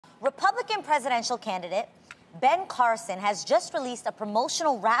Republican presidential candidate Ben Carson has just released a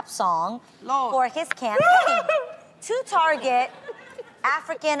promotional rap song for his campaign to target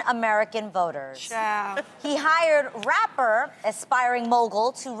African-American voters. Child. He hired rapper, aspiring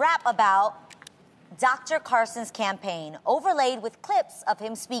mogul, to rap about Dr. Carson's campaign, overlaid with clips of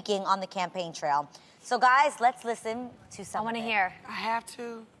him speaking on the campaign trail. So, guys, let's listen to some. I want to hear. I have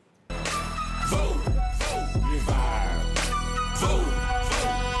to. Vote, revive. Vote,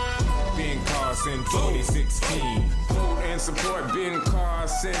 Ben Carson 2016. Vote and support Ben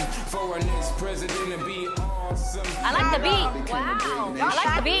Carson for our next president to be awesome. I like the beat. Wow. I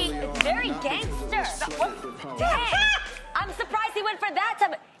like the beat. It's very gangster. Dang. I'm surprised he went for that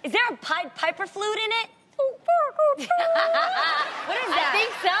type of... Is there a Piper flute in it? What is that? I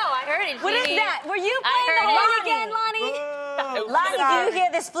think so. I heard it. What is that? Were you playing the horn again, Lonnie? Lonnie, do you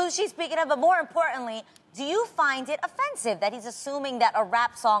hear this flute she's speaking of? But more importantly, do you find it offensive that he's assuming that a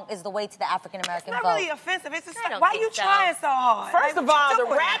rap song is the way to the African-American vote? It's not really offensive. It's just like, why are you trying so hard? First of all, the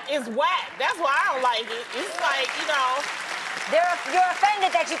rap is whack. That's why I don't like it. It's like, you know... You're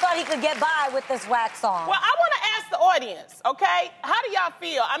offended that you thought he could get by with this whack song. Well, I want to ask the audience, okay? How do y'all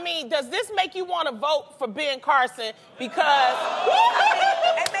feel? I mean, does this make you want to vote for Ben Carson because...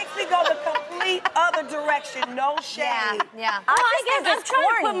 It makes me go the complete other direction, no shade. Yeah. Well, I guess I'm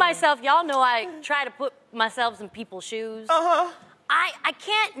trying to put myself, y'all know I try to put myself in people's shoes. Uh-huh. I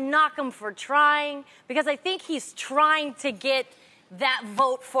can't knock him for trying because I think he's trying to get that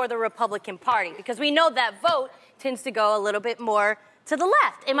vote for the Republican Party because we know that vote tends to go a little bit more to the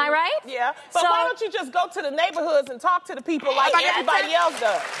left. Am I right? Yeah. But why don't you just go to the neighborhoods and talk to the people like everybody else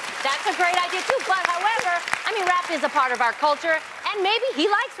does? That's a great idea, too. But, however, I mean, rap is a part of our culture, and maybe he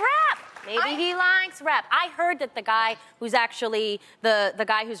likes rap. Maybe he likes rap. I heard that the guy who's actually, the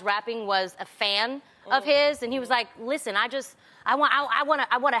guy who's rapping was a fan of his, and he was like, listen, I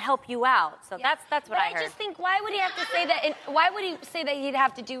want to help you out. So that's what I heard. I just think, why would he have to say that? Why would he say that he'd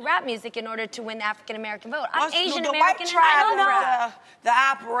have to do rap music in order to win the African American vote? I'm Asian American. I don't know. The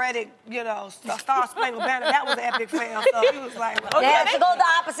operatic, you know, Star Spangled Banner. That was an epic fail. So he was like, well, yeah, to go the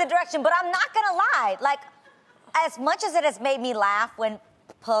opposite direction. But I'm not gonna lie. Like, as much as it has made me laugh when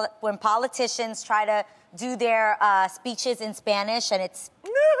politicians try to do their speeches in Spanish, and it's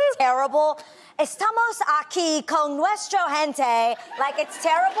terrible. Estamos aquí con nuestro gente. Like, it's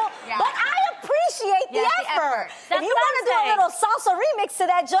terrible. Yeah. But I appreciate the effort. If you want to do a little salsa remix to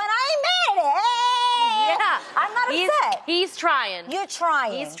that joint, I ain't mad at it. Hey, yeah. I'm not upset. He's trying. You're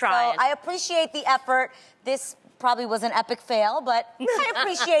trying. He's trying. So I appreciate the effort. This probably was an epic fail, but I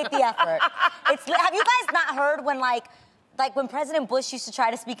appreciate the effort. Have you guys not heard when, like when President Bush used to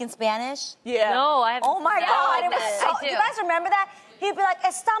try to speak in Spanish? Yeah. No, I haven't. Oh my God. It was so, do you guys remember that? He'd be like,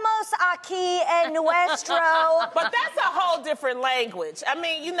 estamos aquí en nuestro. But that's a whole different language. I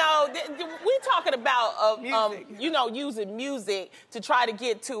mean, you know, we're talking about, you know, using music to try to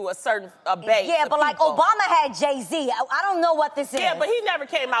get to a certain base. Yeah, but like Obama had Jay-Z. I don't know what this is. Yeah, but he never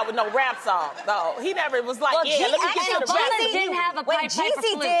came out with no rap song, though. He never was like, let me get to the rap. Didn't have a when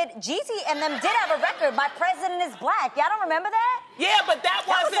Jeezy and them did have a record, My President is Black. Y'all don't remember that? Yeah, but that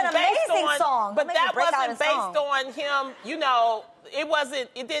wasn't based on... song. But that wasn't based on him, you know...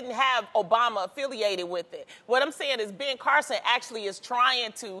 It didn't have Obama affiliated with it. What I'm saying is Ben Carson actually is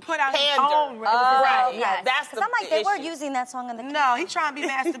trying to put out pander. his own right. Yes. That's the I'm like, issue. they were using that song in the No, he's trying to be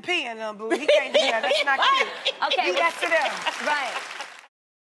Master P and them, boo. He can't do that. That's not cute. Okay. You got to them. Right.